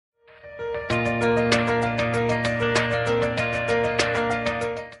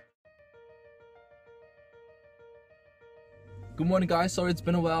Good morning, guys. Sorry it's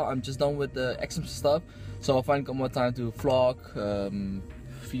been a while. I'm just done with the exams stuff, so I finally got more time to vlog,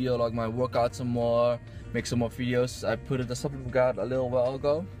 video like my workouts some more, make some more videos. I put the supplement out a little while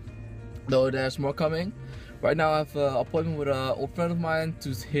ago, though there's more coming. Right now I have an appointment with an old friend of mine to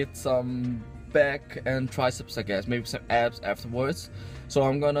hit some back and triceps, I guess, maybe some abs afterwards. So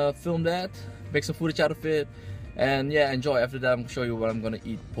I'm gonna film that, make some footage out of it, and yeah, enjoy. After that, I'm gonna show you what I'm gonna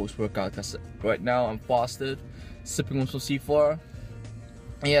eat post-workout, because right now I'm fasted, sipping on some C4.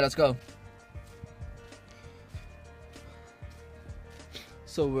 And yeah, let's go.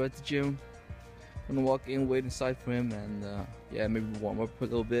 So we're at the gym. I'm gonna walk in, wait inside for him, and yeah, maybe warm up a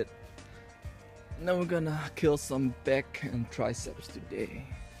little bit. And then we're gonna kill some back and triceps today.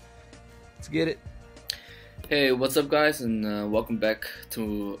 Let's get it. Hey, what's up, guys, and welcome back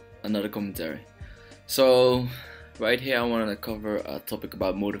to another commentary. So right here I want to cover a topic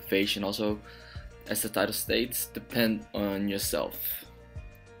about motivation. Also, as the title states, depend on yourself.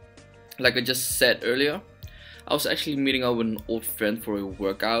 Like I just said earlier, I was actually meeting up with an old friend for a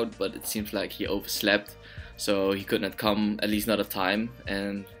workout, but it seems like he overslept, so he could not come, at least not a time.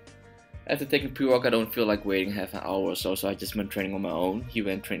 And after taking pre-work, I don't feel like waiting half an hour or so, so I just went training on my own. He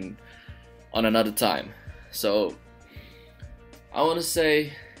went training on another time. So I want to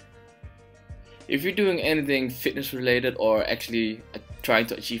say, if you're doing anything fitness related or actually trying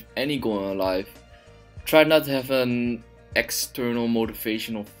to achieve any goal in life, try not to have an external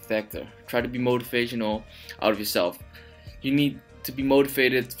motivational factor. Try to be motivational out of yourself. You need to be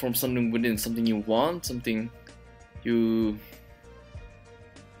motivated from something within, something you want, something you...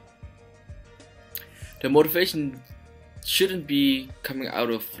 The motivation shouldn't be coming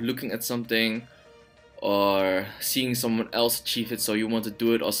out of looking at something or seeing someone else achieve it, so you want to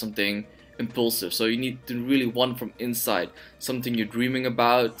do it, or something impulsive. So you need to really want from inside, something you're dreaming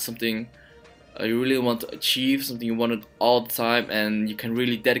about, something you really want to achieve, something you wanted all the time, and you can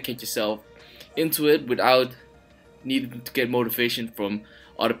really dedicate yourself into it without needing to get motivation from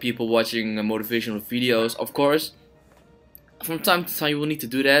other people watching motivational videos. Of course, from time to time you will need to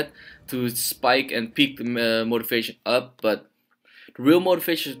do that to spike and peak the motivation up, but the real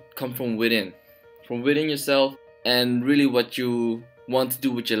motivation should come from within yourself, and really what you want to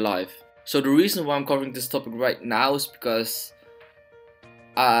do with your life. So the reason why I'm covering this topic right now is because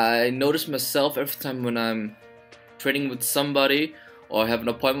I notice myself every time when I'm training with somebody or have an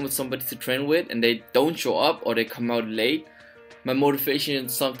appointment with somebody to train with and they don't show up or they come out late, my motivation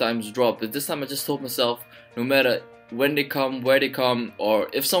sometimes drops. But this time I just told myself, no matter when they come, where they come, or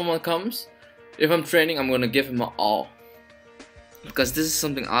if someone comes, if I'm training, I'm gonna give him my all, because this is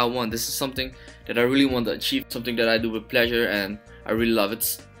something I want. This is something that I really want to achieve, something that I do with pleasure and I really love.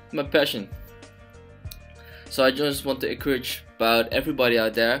 It's my passion. So I just want to encourage about everybody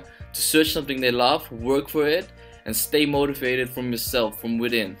out there to search something they love, work for it, and stay motivated from yourself, from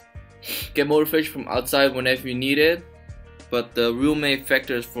within. Get motivation from outside whenever you need it, but the real main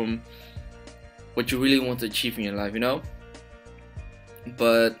factor is from what you really want to achieve in your life, you know?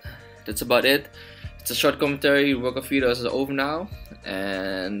 But that's about it. It's a short commentary. Workout videos is over now,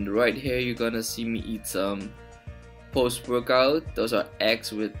 and right here you're gonna see me eat some post-workout. Those are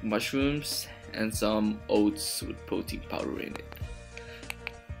eggs with mushrooms and some oats with protein powder in it.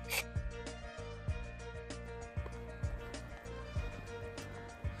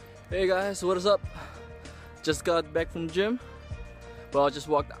 Hey guys, what is up? Just got back from the gym. Well, I just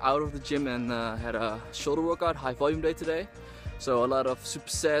walked out of the gym and had a shoulder workout, high volume day today. So a lot of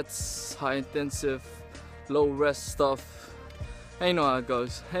supersets, high intensive, low rest stuff. And you know how it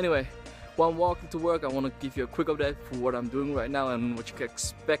goes. Anyway, while I'm walking to work, I want to give you a quick update for what I'm doing right now and what you can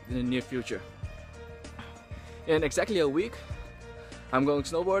expect in the near future. In exactly a week, I'm going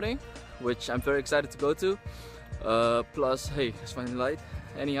snowboarding, which I'm very excited to go to. Plus, hey, it's finally light.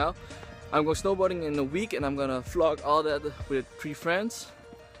 Anyhow, I'm going snowboarding in a week and I'm gonna vlog all that with 3 friends.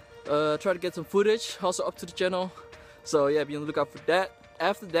 Try to get some footage also up to the channel. So yeah, be on the lookout for that.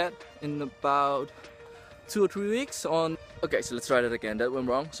 After that, in about 2 or 3 weeks on... Okay, so let's try that again. That went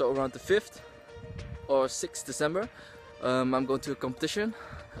wrong. So around the 5th or 6th December, I'm going to a competition,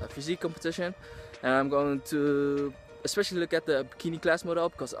 a physique competition. And I'm going to especially look at the bikini class model,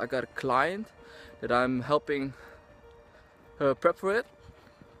 because I got a client that I'm helping her prep for it.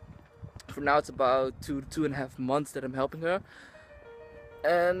 For now it's about 2.5 months that I'm helping her.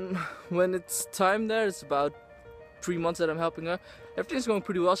 And when it's time there, it's about 3 months that I'm helping her. Everything's going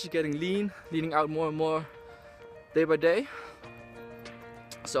pretty well. She's getting leaning out more and more day by day.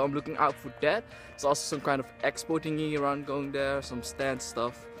 So I'm looking out for that. There's also some kind of expo thingy around going there, some stand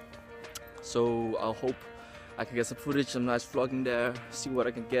stuff. So I hope I can get some footage, some nice vlogging there, see what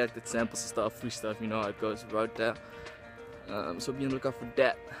I can get, samples and stuff, free stuff, you know how it goes about that. So be on the lookout for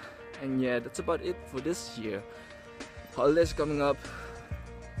that. And yeah, that's about it for this year. Holidays coming up.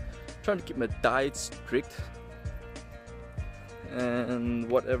 Trying to keep my diet strict, and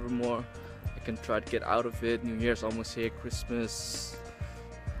whatever more I can try to get out of it. New Year's almost here, Christmas,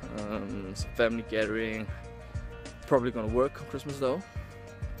 some family gathering. Probably gonna work on Christmas though.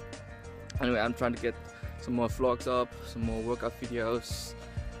 Anyway, I'm trying to get some more vlogs up, some more workout videos,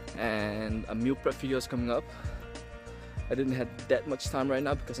 and a meal prep videos coming up. I didn't have that much time right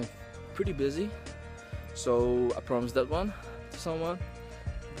now because I'm pretty busy, so I promised that one to someone.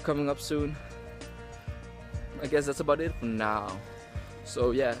 Coming up soon. I guess that's about it for now.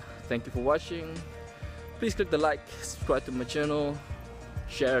 So yeah, thank you for watching. Please click the like, subscribe to my channel,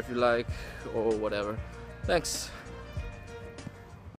 share if you like, or whatever. Thanks.